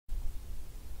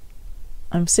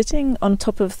I'm sitting on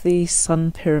top of the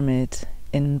Sun Pyramid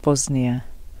in Bosnia.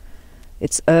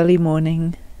 It's early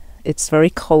morning, it's very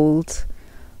cold,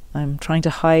 I'm trying to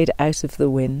hide out of the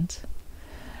wind.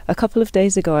 A couple of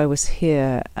days ago I was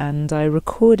here and I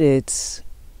recorded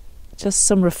just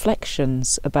some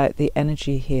reflections about the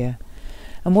energy here.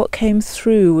 And what came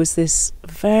through was this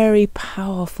very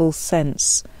powerful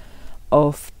sense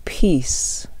of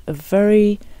peace, a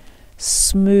very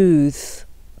smooth,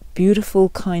 beautiful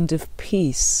kind of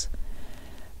peace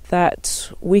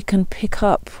that we can pick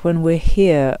up when we're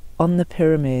here on the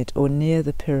pyramid or near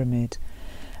the pyramid.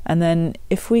 And then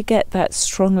if we get that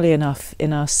strongly enough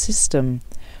in our system,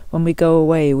 when we go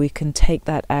away we can take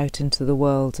that out into the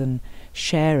world and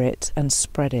share it and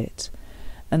spread it.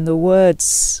 And the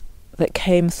words that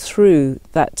came through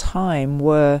that time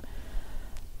were,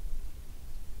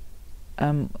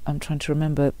 I'm trying to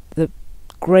remember, the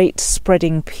great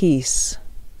spreading peace.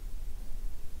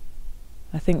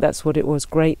 I think that's what it was,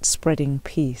 great spreading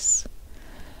peace.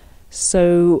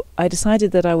 So I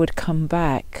decided that I would come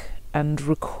back and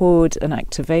record an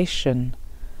activation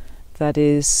that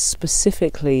is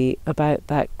specifically about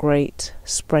that great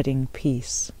spreading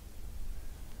peace.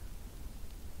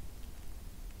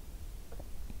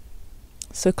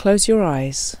 So close your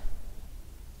eyes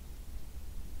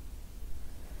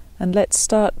and let's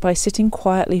start by sitting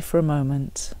quietly for a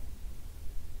moment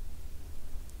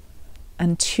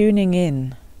and tuning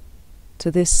in to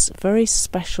this very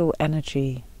special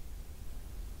energy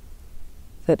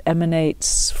that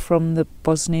emanates from the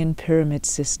Bosnian pyramid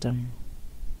system.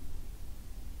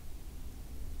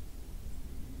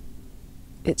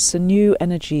 It's a new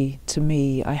energy to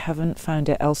me. I haven't found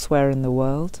it elsewhere in the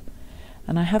world,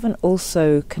 and I haven't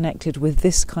also connected with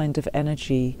this kind of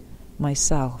energy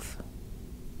myself.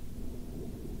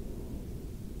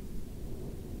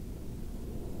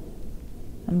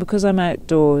 And because I'm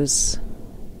outdoors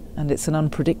and it's an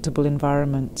unpredictable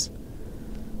environment,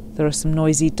 there are some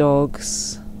noisy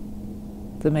dogs,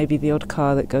 there may be the odd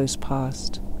car that goes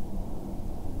past.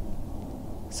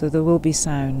 So there will be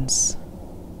sounds.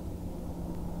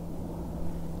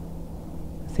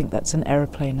 I think that's an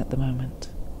aeroplane at the moment.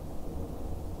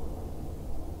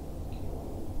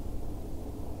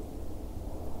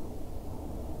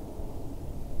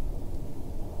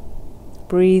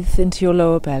 Breathe into your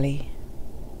lower belly.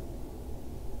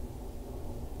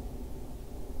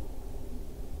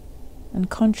 And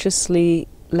consciously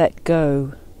let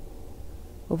go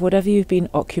of whatever you've been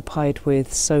occupied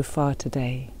with so far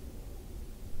today.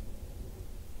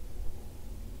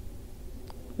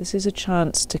 This is a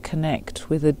chance to connect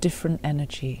with a different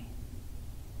energy,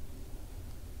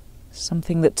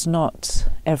 something that's not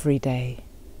every day.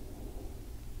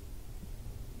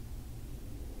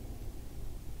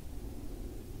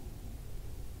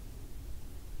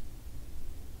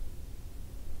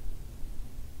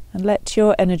 And let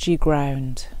your energy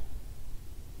ground.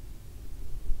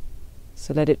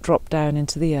 So let it drop down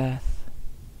into the earth,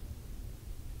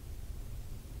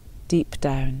 deep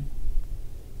down.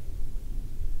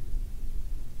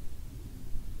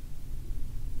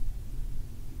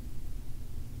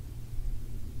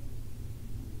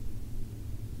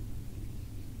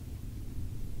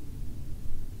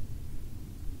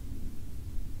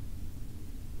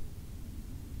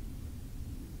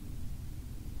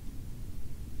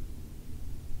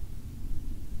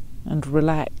 And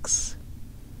relax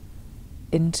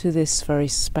into this very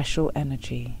special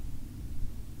energy.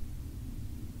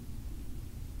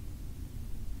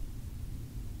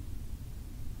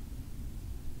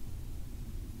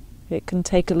 It can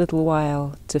take a little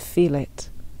while to feel it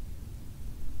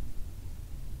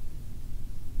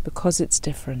because it's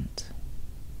different.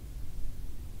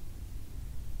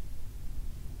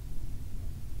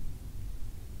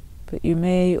 But you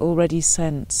may already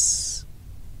sense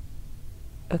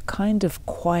a kind of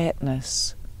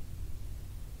quietness,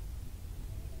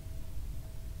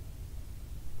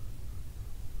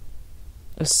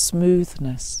 a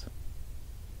smoothness,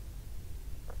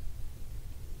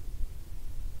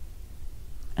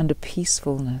 and a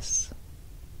peacefulness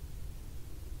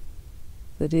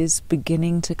that is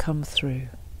beginning to come through.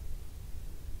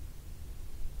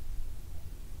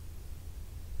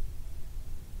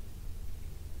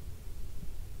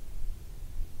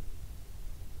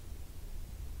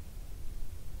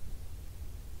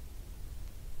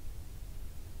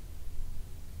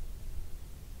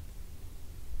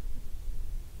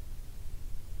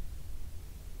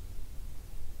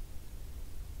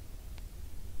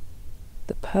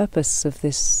 The purpose of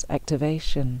this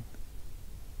activation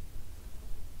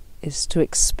is to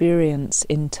experience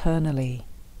internally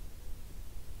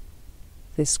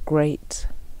this great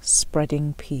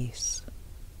spreading peace.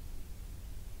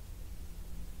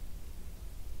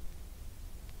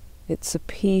 It's a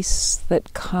peace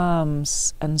that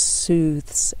calms and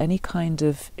soothes any kind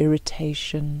of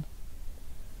irritation,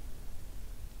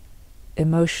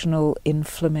 emotional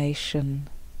inflammation,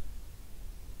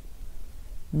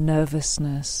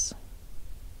 nervousness,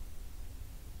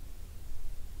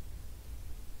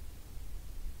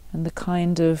 and the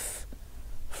kind of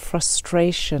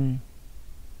frustration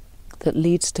that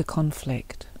leads to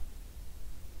conflict.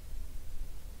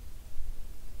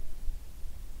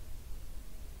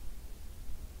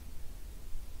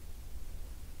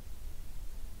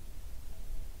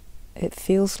 It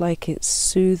feels like it's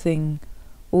soothing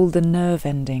all the nerve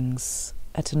endings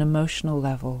at an emotional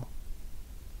level,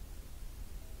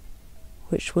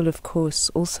 which will of course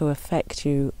also affect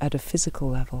you at a physical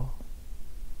level.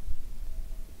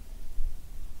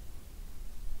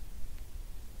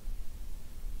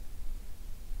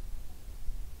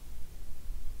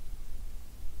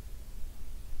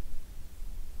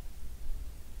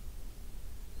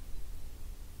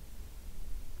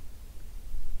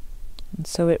 And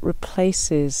so it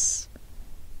replaces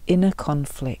inner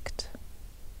conflict,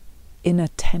 inner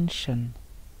tension,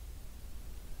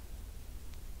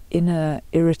 inner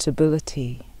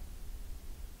irritability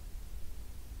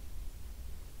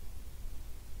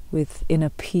with inner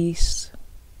peace,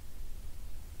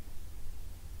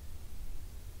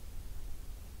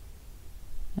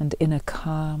 and inner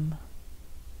calm,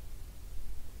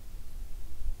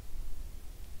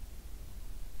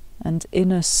 and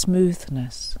inner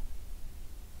smoothness.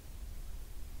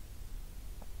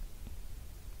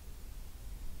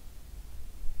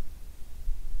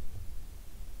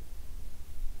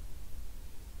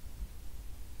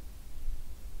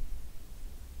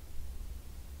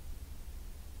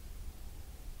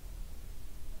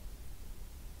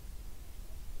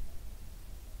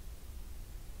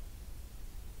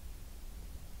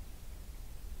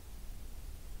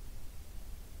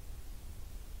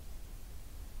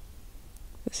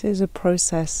 This is a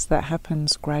process that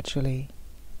happens gradually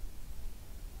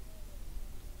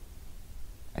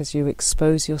as you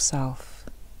expose yourself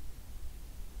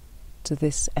to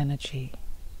this energy.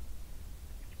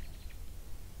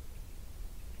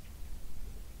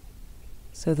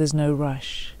 So there's no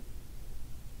rush.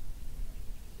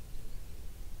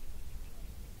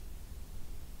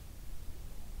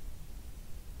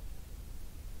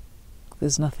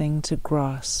 There's nothing to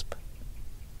grasp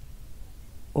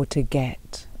or to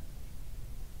get.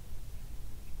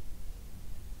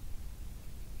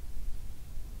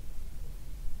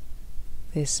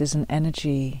 This is an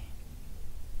energy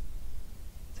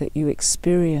that you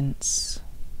experience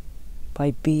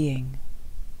by being.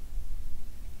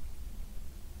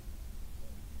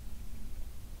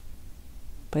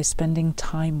 By spending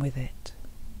time with it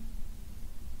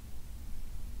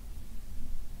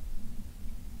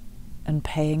and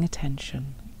paying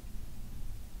attention.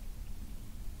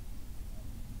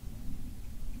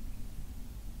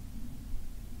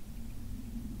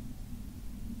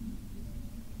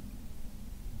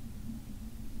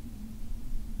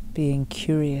 Being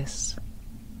curious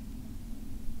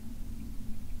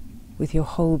with your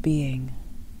whole being.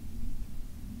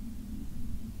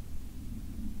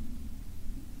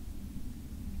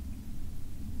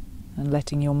 And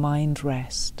letting your mind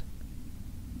rest.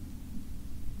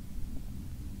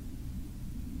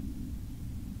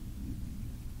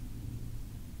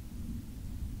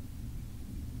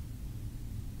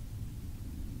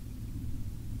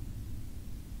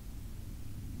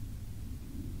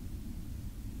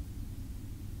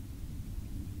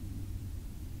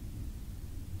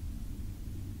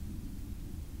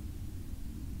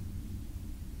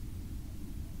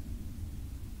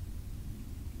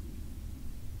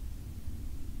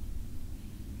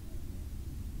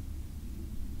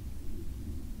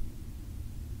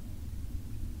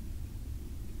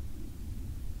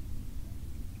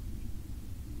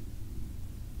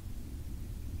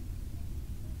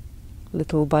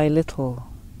 Little by little,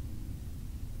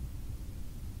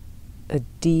 a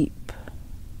deep,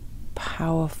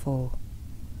 powerful,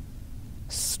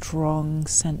 strong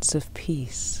sense of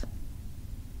peace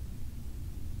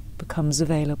becomes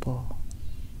available.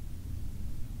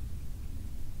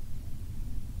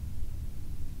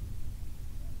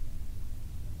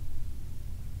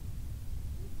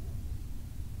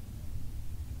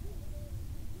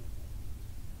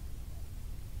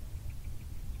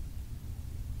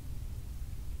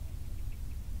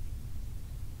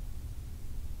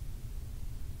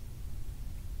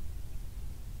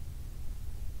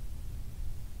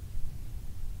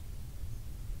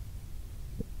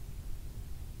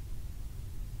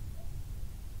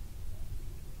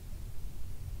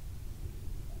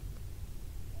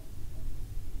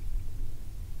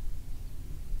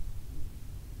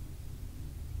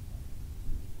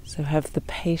 So have the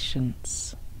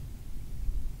patience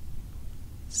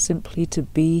simply to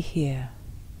be here.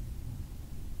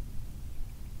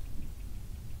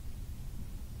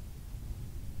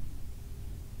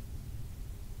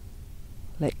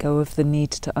 Let go of the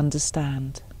need to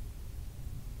understand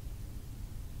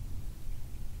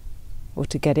or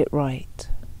to get it right.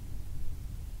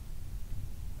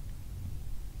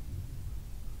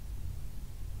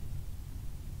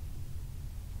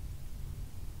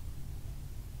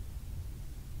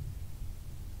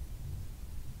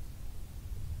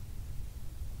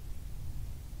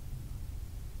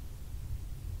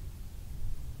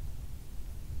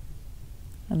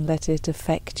 And let it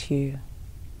affect you,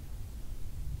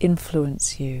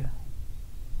 influence you,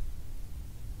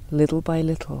 little by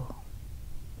little.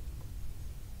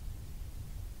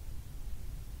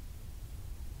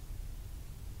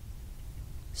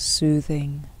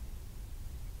 Soothing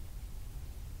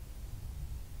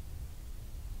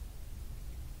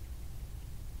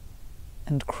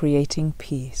and creating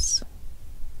peace.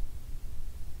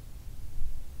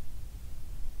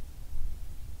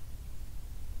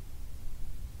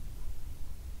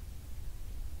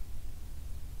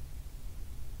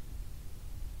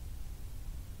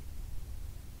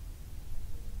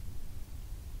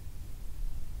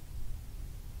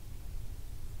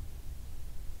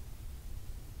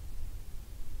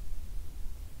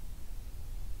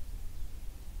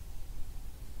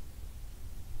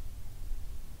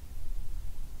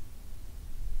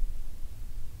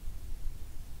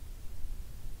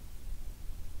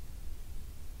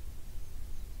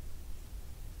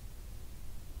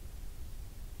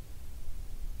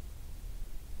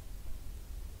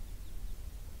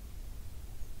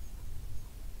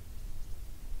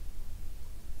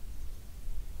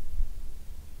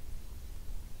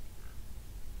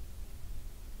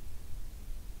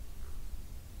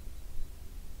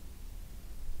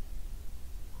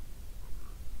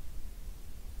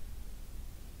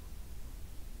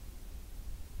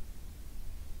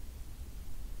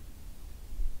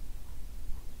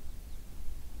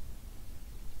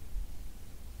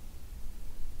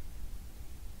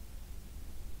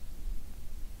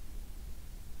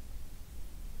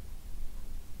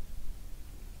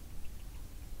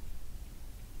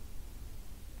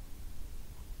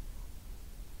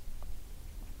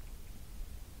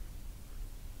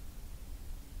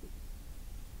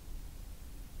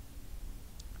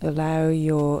 Allow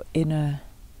your inner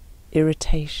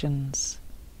irritations,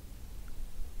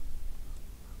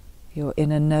 your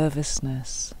inner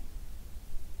nervousness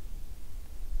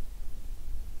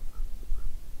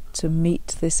to meet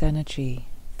this energy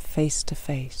face to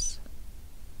face.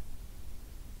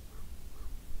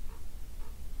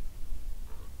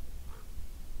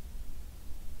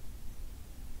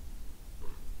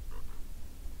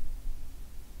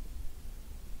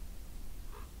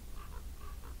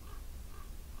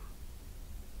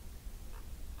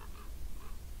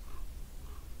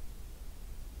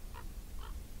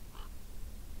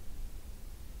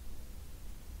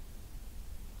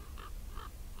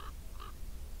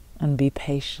 And be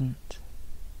patient.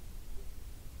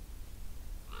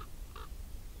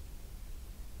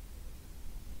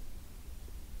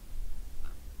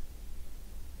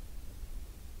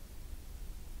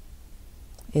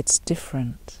 It's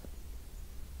different.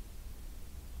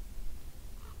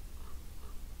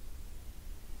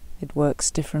 It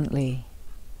works differently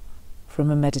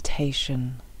from a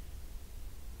meditation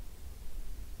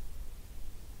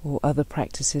or other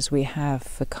practices we have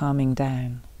for calming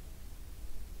down.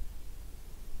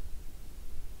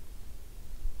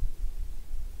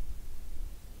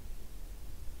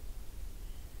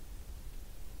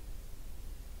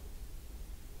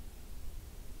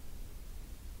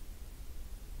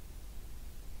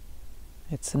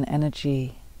 It's an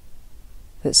energy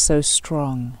that's so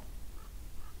strong,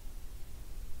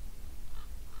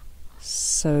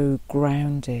 so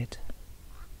grounded,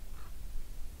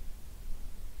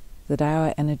 that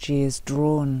our energy is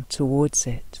drawn towards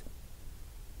it.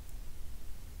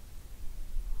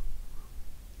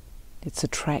 It's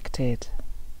attracted.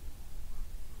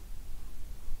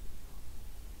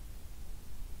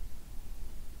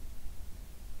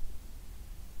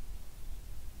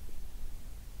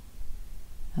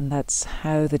 And that's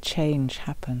how the change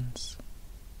happens.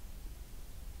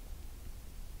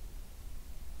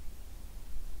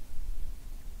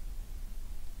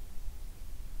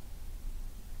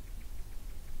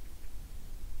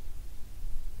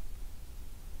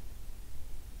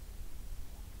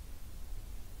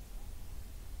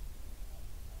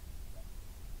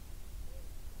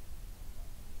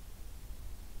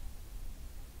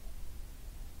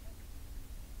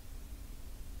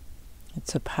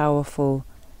 It's a powerful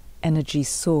energy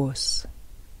source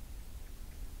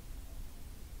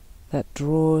that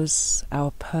draws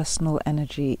our personal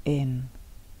energy in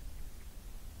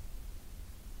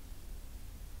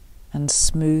and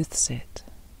smooths it.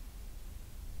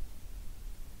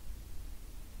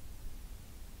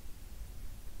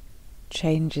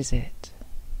 Changes it.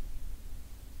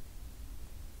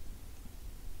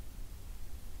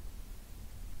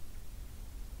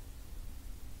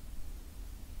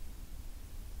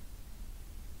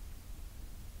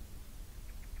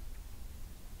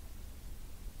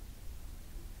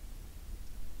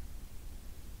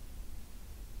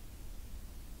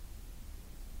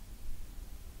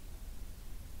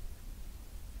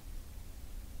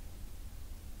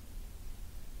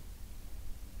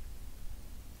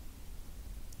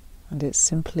 And it's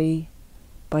simply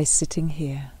by sitting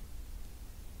here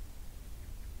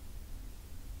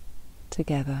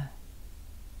together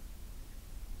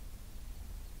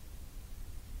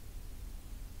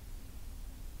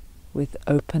with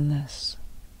openness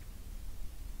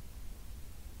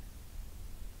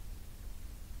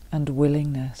and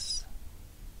willingness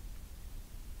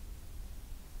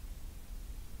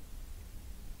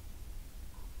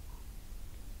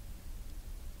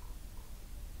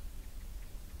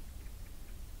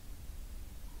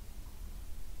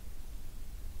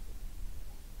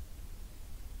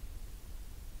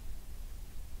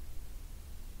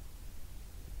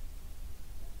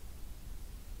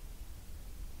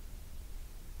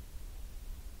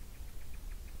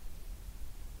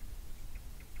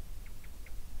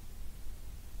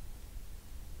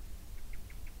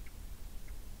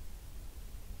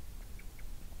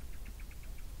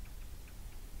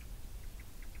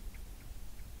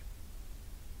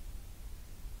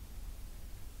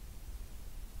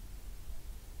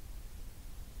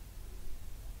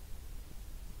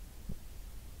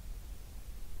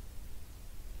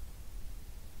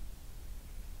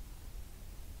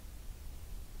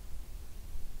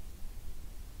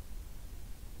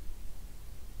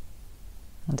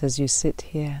And as you sit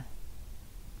here,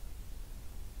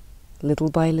 little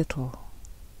by little,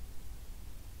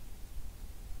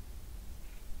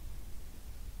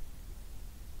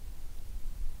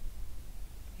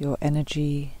 your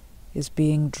energy is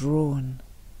being drawn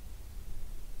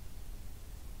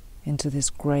into this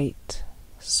great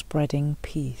spreading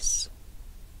peace.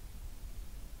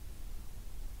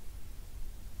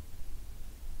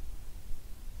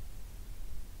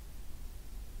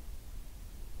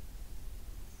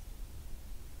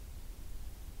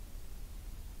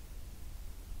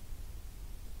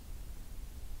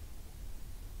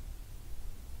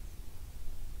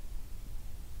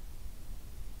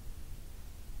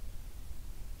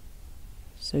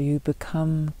 So you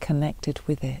become connected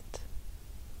with it,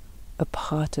 a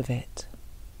part of it.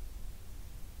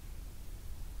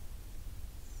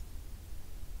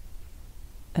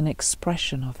 An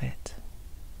expression of it.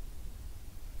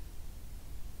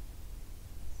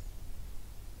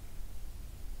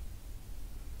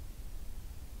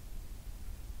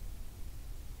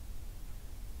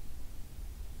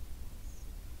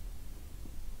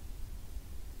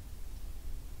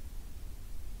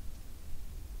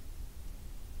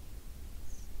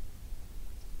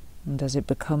 And as it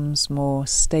becomes more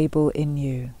stable in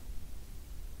you,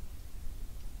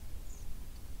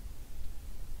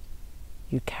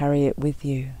 you carry it with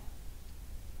you.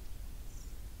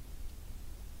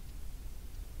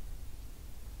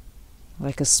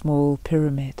 Like a small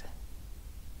pyramid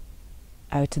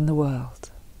out in the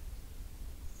world,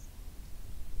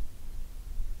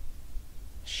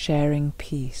 sharing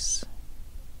peace.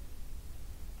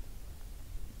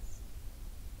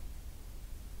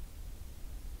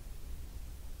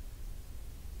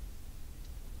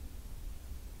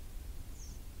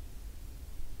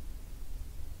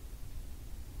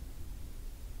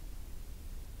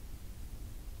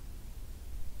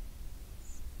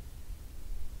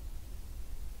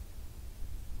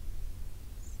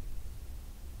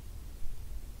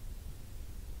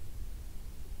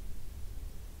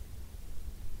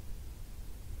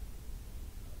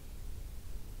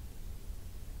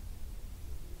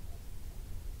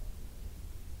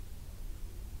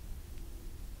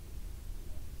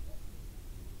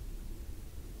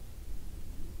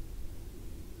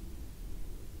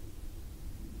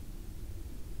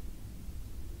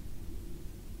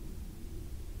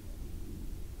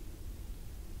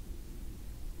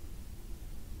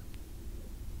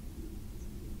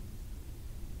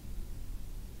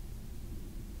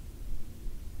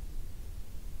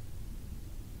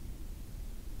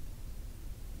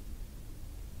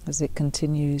 As it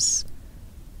continues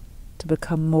to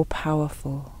become more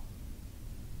powerful,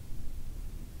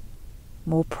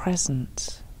 more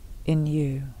present, in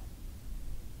you.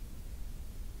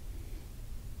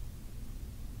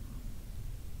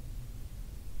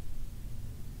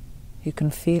 You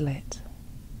can feel it.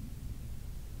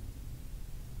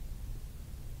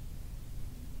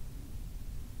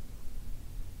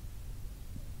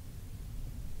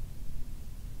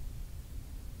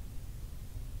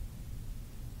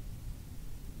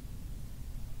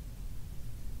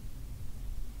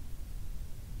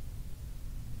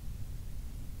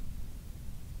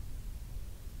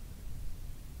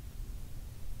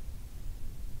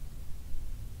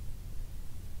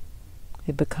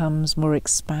 It becomes more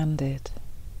expanded.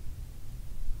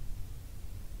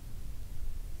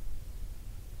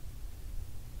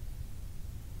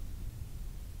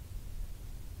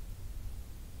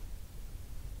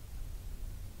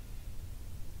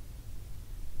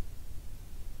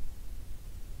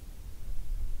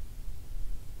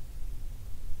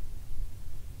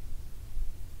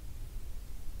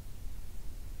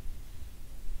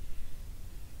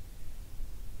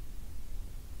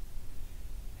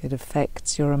 It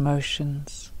affects your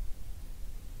emotions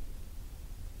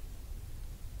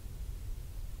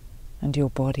and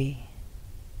your body.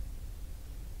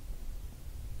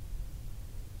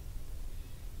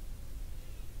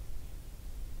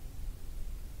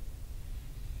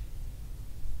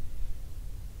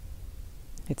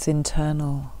 It's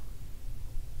internal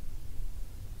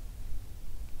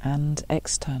and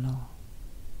external.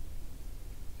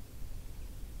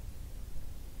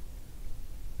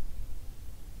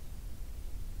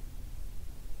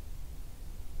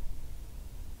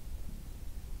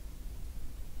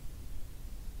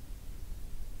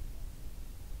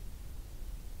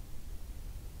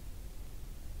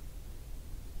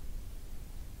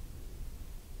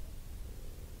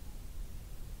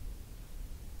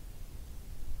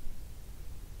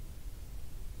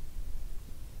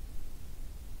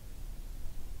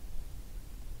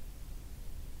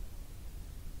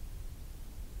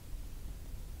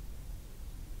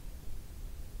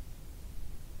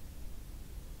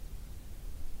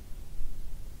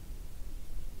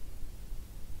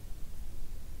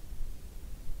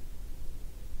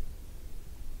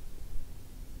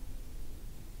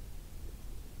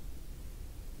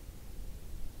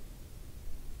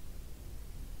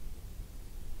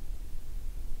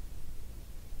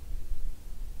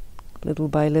 Little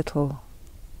by little,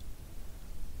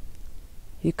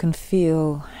 you can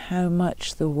feel how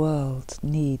much the world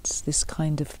needs this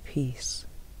kind of peace.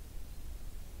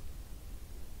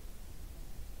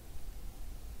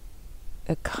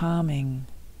 A calming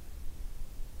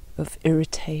of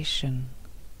irritation,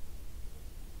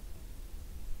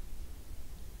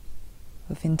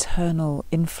 of internal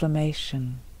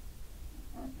inflammation.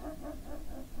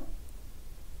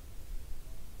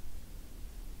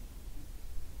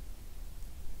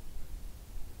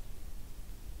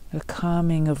 A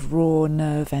calming of raw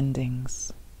nerve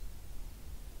endings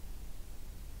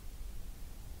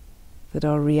that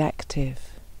are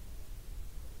reactive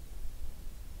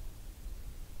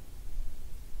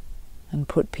and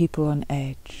put people on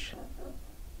edge.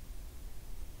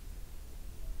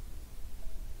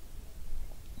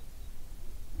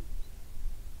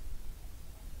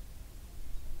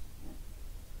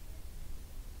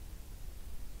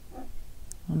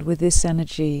 And with this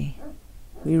energy,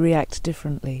 we react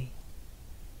differently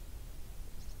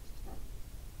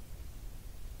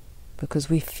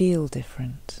because we feel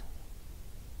different.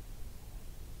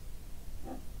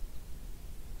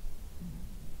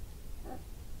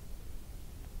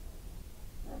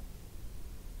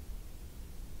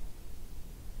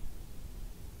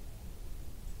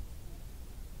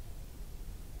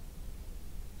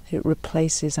 It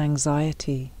replaces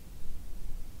anxiety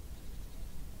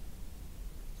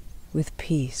with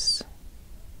peace.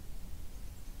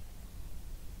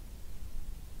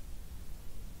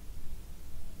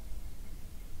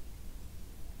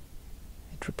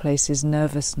 It replaces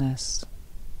nervousness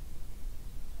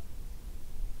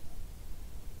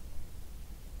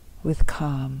with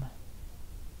calm.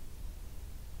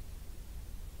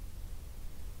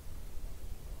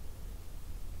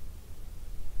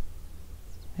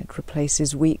 It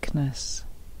replaces weakness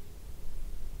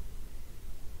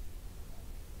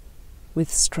with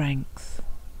strength.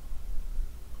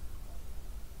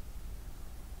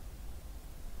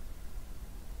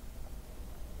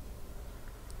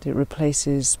 It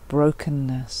replaces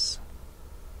brokenness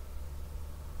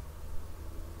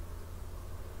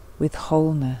with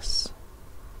wholeness.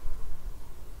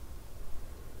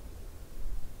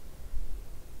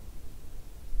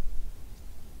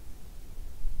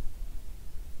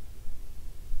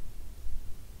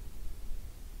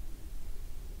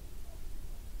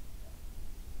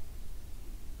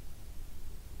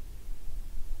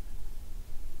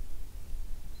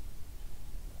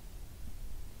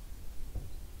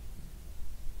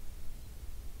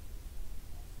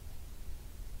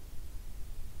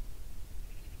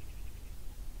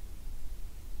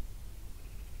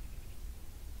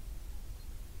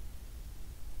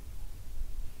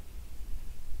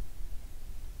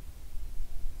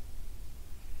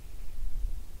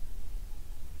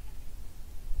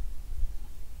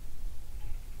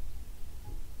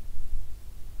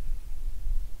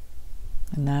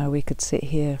 And now we could sit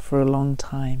here for a long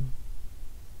time,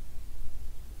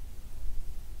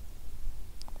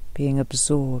 being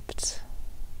absorbed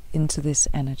into this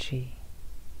energy,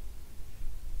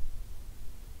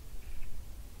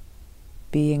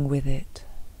 being with it.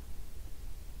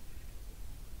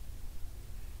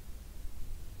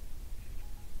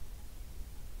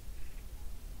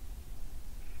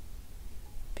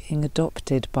 Being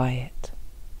adopted by it.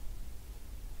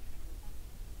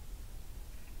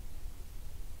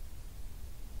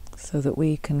 So that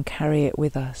we can carry it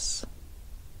with us.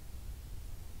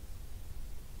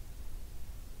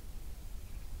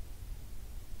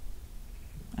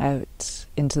 Out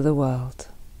into the world.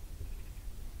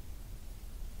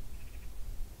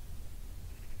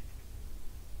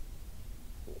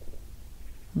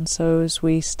 And so as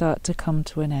we start to come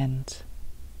to an end,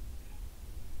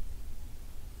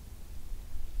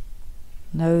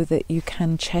 know that you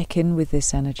can check in with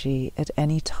this energy at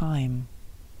any time,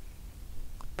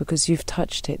 because you've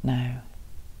touched it now.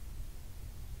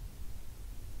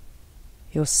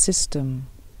 Your system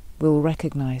will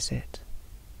recognize it,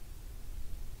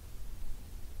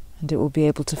 and it will be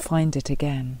able to find it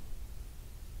again.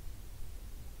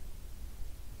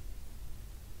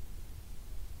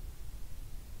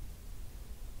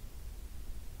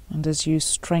 And as you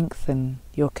strengthen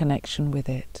your connection with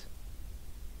it,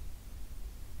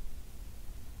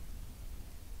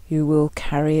 you will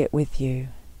carry it with you,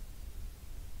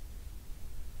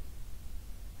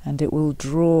 and it will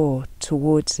draw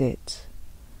towards it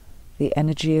the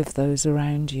energy of those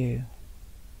around you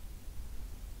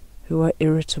who are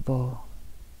irritable,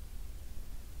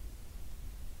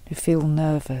 who feel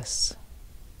nervous,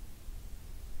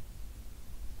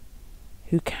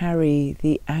 who carry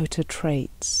the outer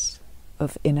traits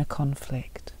of inner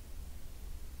conflict.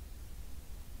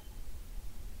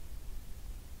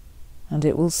 And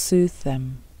it will soothe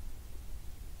them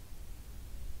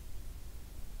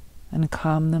and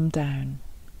calm them down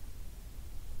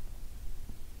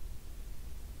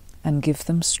and give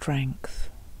them strength.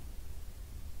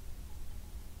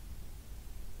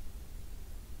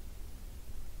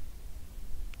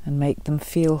 And make them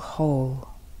feel whole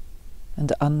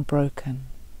and unbroken.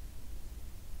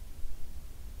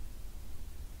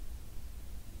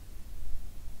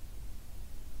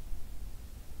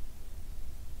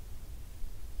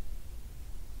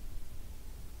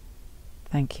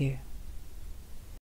 Thank you.